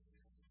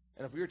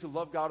 And if we are to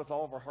love God with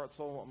all of our heart,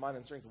 soul, mind,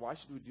 and strength, why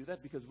should we do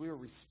that? Because we are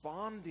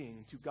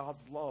responding to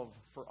God's love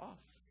for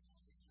us.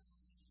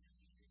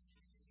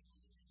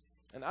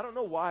 And I don't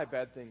know why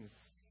bad things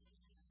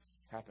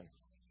happen.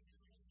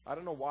 I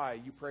don't know why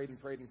you prayed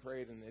and prayed and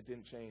prayed and it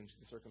didn't change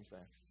the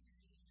circumstance.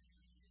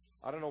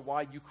 I don't know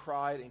why you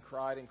cried and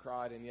cried and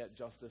cried and yet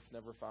justice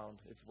never found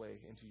its way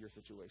into your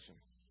situation.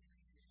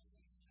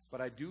 But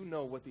I do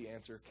know what the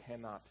answer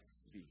cannot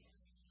be.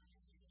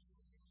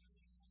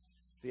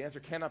 The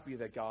answer cannot be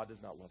that God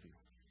does not love you.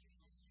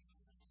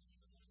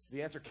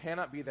 The answer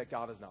cannot be that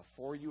God is not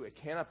for you. It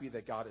cannot be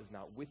that God is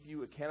not with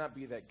you. It cannot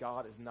be that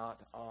God is not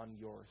on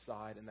your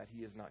side and that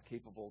he is not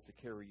capable to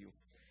carry you.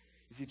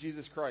 You see,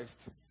 Jesus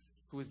Christ,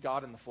 who is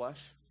God in the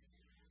flesh,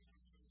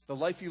 the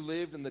life he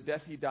lived and the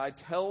death he died,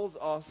 tells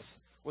us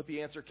what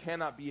the answer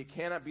cannot be. It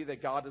cannot be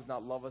that God does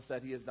not love us,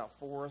 that he is not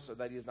for us, or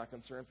that he is not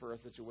concerned for our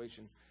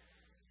situation.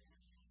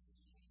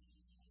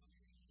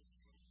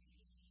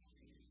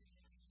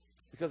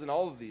 Because in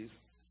all of these,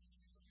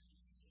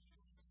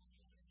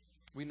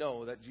 we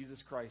know that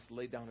Jesus Christ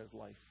laid down his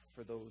life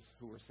for those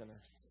who were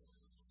sinners.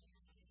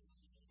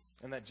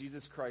 And that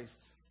Jesus Christ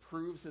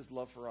proves his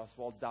love for us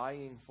while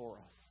dying for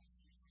us,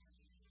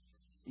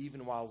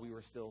 even while we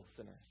were still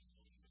sinners.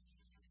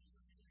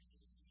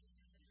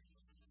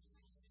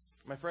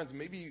 My friends,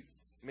 maybe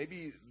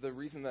the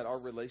reason that our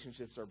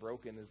relationships are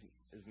broken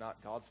is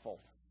not God's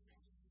fault.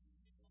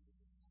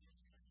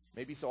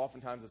 Maybe so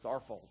oftentimes it's our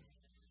fault.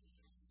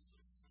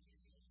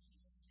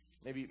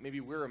 Maybe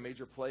we're a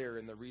major player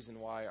in the reason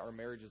why our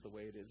marriage is the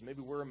way it is.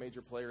 Maybe we're a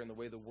major player in the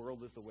way the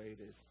world is the way it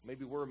is.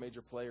 Maybe we're a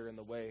major player in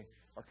the way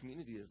our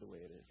community is the way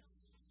it is.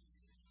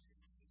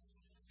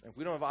 And if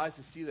we don't have eyes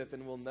to see that,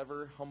 then we'll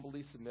never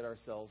humbly submit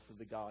ourselves to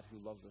the God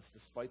who loves us,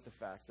 despite the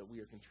fact that we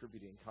are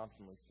contributing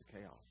constantly to the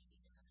chaos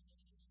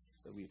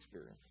that we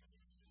experience.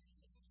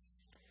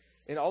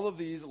 In all of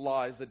these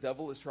lies, the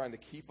devil is trying to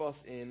keep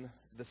us in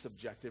the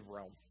subjective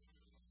realm.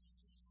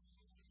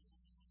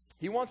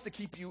 He wants to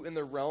keep you in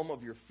the realm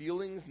of your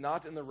feelings,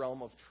 not in the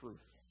realm of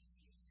truth.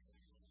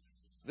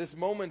 This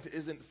moment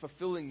isn't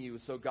fulfilling you,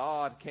 so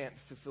God can't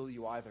fulfill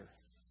you either.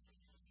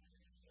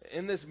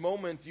 In this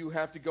moment you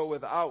have to go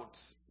without,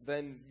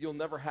 then you'll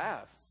never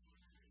have.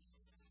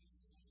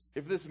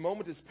 If this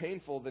moment is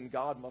painful, then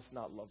God must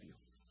not love you.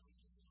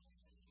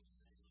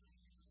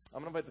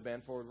 I'm going to invite the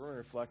band forward. We're going to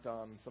reflect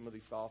on some of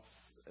these thoughts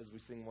as we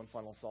sing one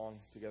final song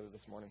together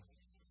this morning.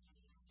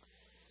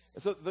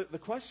 And so the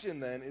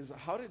question then is,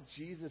 how did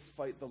Jesus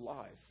fight the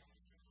lies?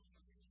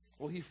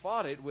 Well, he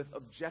fought it with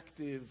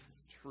objective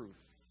truth.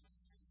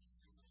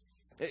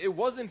 It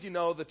wasn't,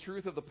 the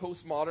truth of the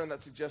postmodern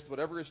that suggests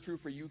whatever is true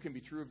for you can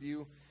be true of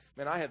you.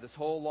 Man, I had this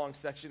whole long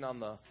section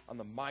on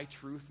the My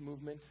Truth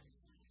movement.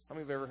 How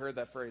many of you have ever heard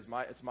that phrase?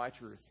 It's my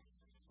truth.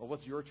 Well,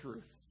 what's your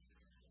truth?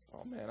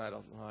 Oh man,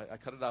 I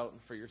cut it out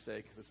for your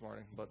sake this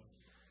morning. But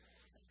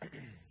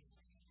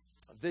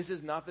this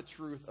is not the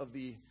truth of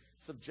the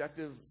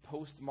subjective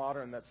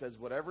postmodern that says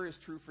whatever is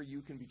true for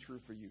you can be true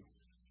for you.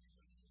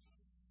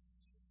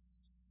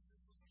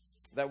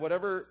 That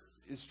whatever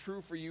is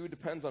true for you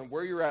depends on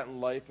where you're at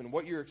in life and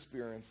what you're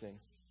experiencing.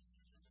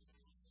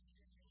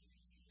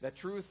 That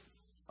truth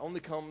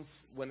only comes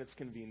when it's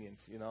convenient,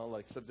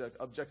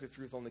 objective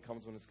truth only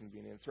comes when it's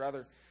convenient. It's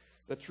rather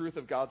the truth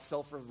of God's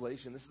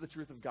self-revelation. This is the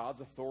truth of God's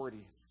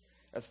authority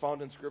as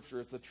found in Scripture.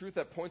 It's the truth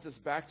that points us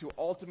back to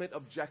ultimate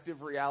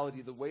objective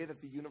reality, the way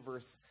that the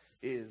universe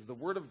is. The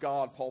Word of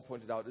God, Paul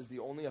pointed out, is the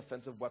only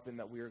offensive weapon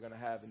that we are going to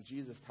have. And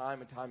Jesus,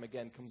 time and time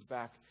again, comes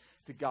back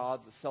to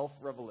God's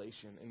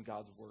self-revelation in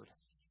God's Word.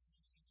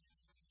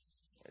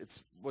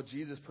 It's what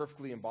Jesus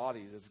perfectly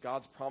embodies. It's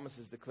God's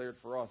promises declared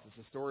for us. It's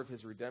the story of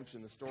his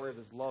redemption, the story of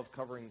his love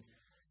covering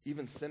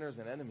even sinners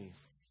and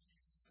enemies.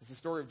 It's the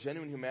story of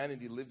genuine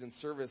humanity lived in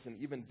service and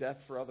even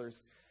death for others.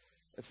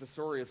 It's the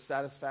story of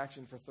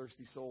satisfaction for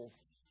thirsty souls.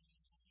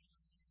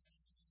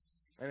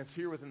 And it's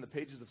here within the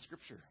pages of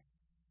Scripture.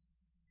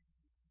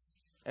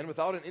 And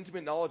without an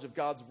intimate knowledge of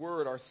God's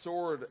word, our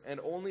sword and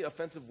only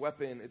offensive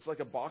weapon, it's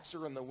like a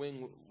boxer in the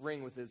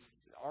ring with his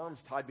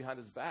arms tied behind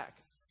his back.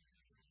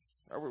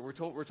 We're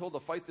told to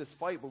fight this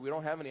fight, but we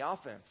don't have any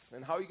offense.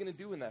 And how are you going to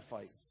do in that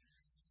fight?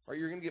 Right?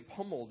 You're going to get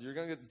pummeled. You're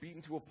going to get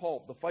beaten to a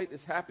pulp. The fight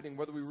is happening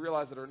whether we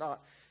realize it or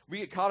not. We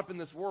get caught up in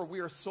this war. We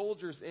are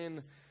soldiers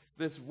in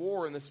this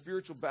war, in this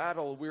spiritual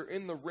battle. We're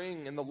in the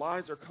ring, and the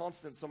lies are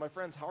constant. So, my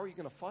friends, how are you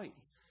going to fight?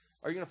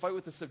 Are you going to fight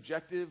with the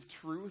subjective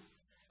truth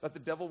that the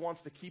devil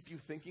wants to keep you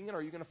thinking in, or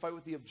are you going to fight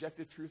with the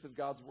objective truth of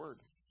God's word?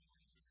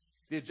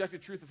 The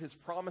objective truth of his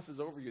promises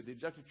over you, the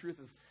objective truth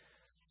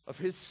of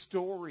his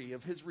story,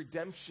 of his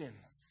redemption,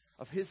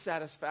 of his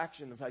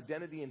satisfaction, of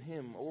identity in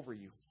him over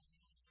you.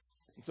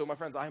 And so, my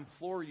friends, I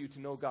implore you to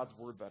know God's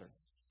word better.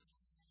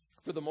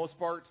 For the most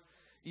part,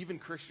 even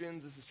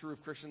Christians, this is true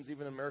of Christians,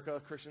 even in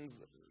America,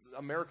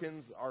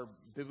 Americans are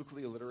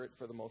biblically illiterate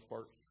for the most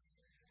part.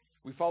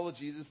 We follow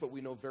Jesus, but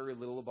we know very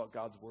little about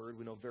God's word.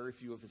 We know very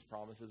few of his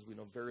promises. We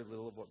know very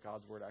little of what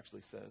God's word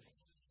actually says.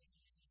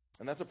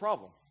 And that's a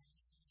problem.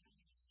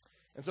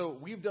 And so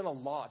we've done a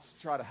lot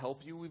to try to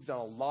help you. We've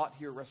done a lot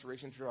here at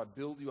Restoration to try to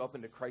build you up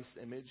into Christ's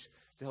image,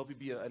 to help you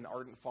be an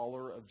ardent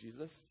follower of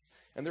Jesus.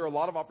 And there are a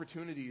lot of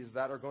opportunities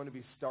that are going to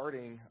be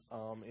starting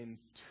in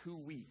 2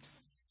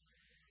 weeks.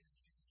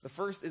 The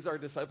first is our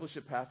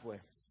discipleship pathway.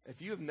 If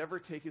you have never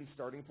taken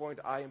Starting Point,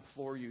 I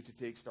implore you to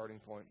take Starting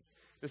Point,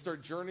 to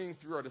start journeying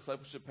through our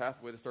discipleship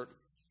pathway, to start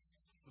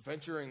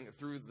venturing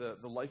through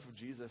the life of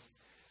Jesus.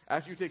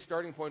 After you take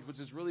Starting Point, which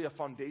is really a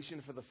foundation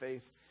for the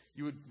faith,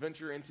 you would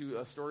venture into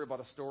a story about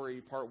a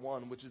story, part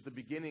 1, which is the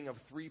beginning of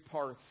 3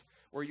 parts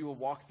where you will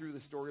walk through the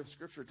story of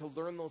Scripture to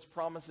learn those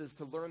promises,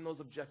 to learn those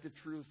objective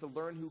truths, to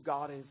learn who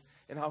God is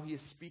and how he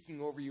is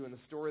speaking over you in the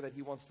story that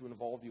he wants to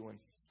involve you in.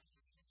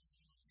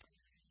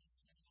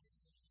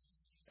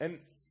 And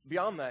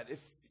beyond that, if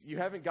you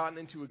haven't gotten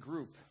into a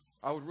group,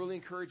 I would really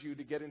encourage you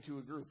to get into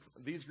a group.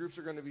 These groups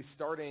are going to be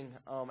starting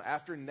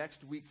after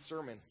next week's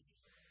sermon.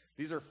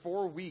 These are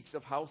 4 weeks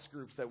of house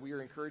groups that we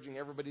are encouraging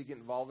everybody to get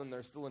involved in.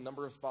 There's still a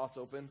number of spots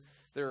open.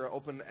 They're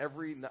open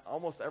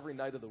almost every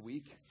night of the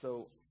week.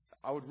 So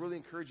I would really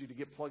encourage you to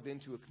get plugged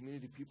into a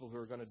community of people who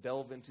are going to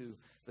delve into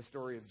the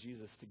story of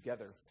Jesus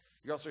together.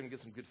 You're also going to get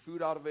some good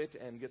food out of it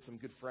and get some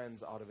good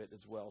friends out of it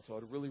as well. So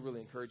I'd really, really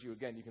encourage you.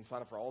 Again, you can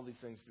sign up for all these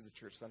things through the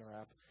Church Center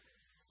app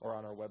or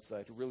on our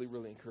website. I really,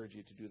 really encourage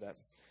you to do that.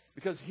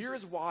 Because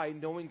here's why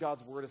knowing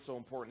God's word is so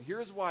important.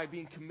 Here's why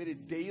being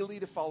committed daily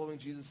to following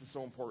Jesus is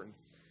so important.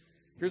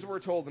 Here's what we're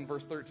told in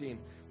verse 13.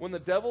 When the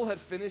devil had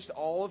finished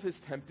all of his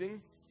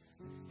tempting,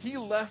 he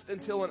left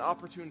until an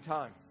opportune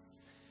time.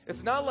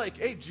 It's not like,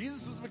 hey,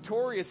 Jesus was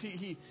victorious.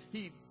 He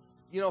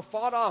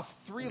fought off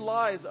 3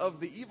 lies of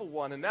the evil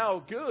one, and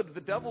now, good,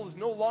 the devil is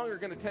no longer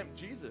going to tempt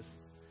Jesus.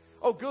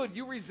 Oh, good,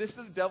 you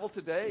resisted the devil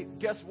today.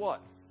 Guess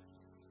what?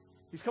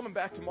 He's coming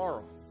back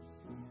tomorrow.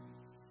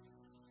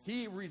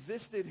 He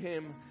resisted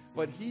him,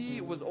 but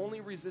he was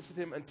only resisted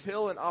him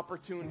until an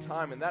opportune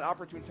time, and that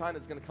opportune time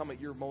is going to come at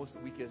your most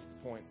weakest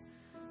point.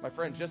 My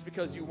friend, just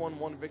because you won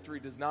one victory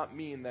does not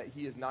mean that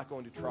he is not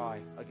going to try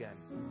again.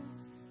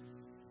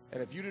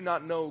 And if you do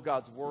not know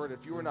God's word,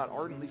 if you are not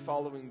ardently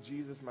following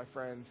Jesus, my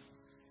friends,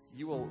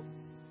 you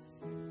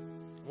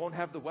won't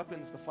have the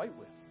weapons to fight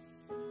with.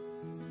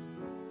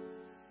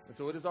 And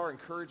so it is our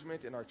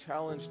encouragement and our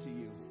challenge to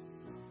you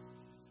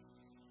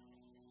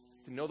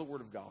to know the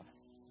word of God,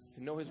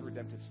 to know his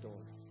redemptive story,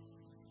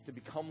 to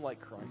become like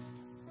Christ,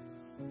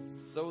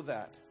 so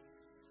that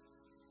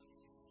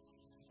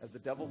as the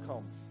devil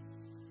comes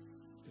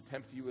to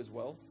tempt you as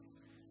well,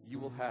 you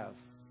will have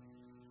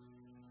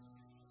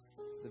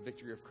the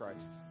victory of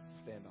Christ to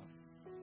stand on.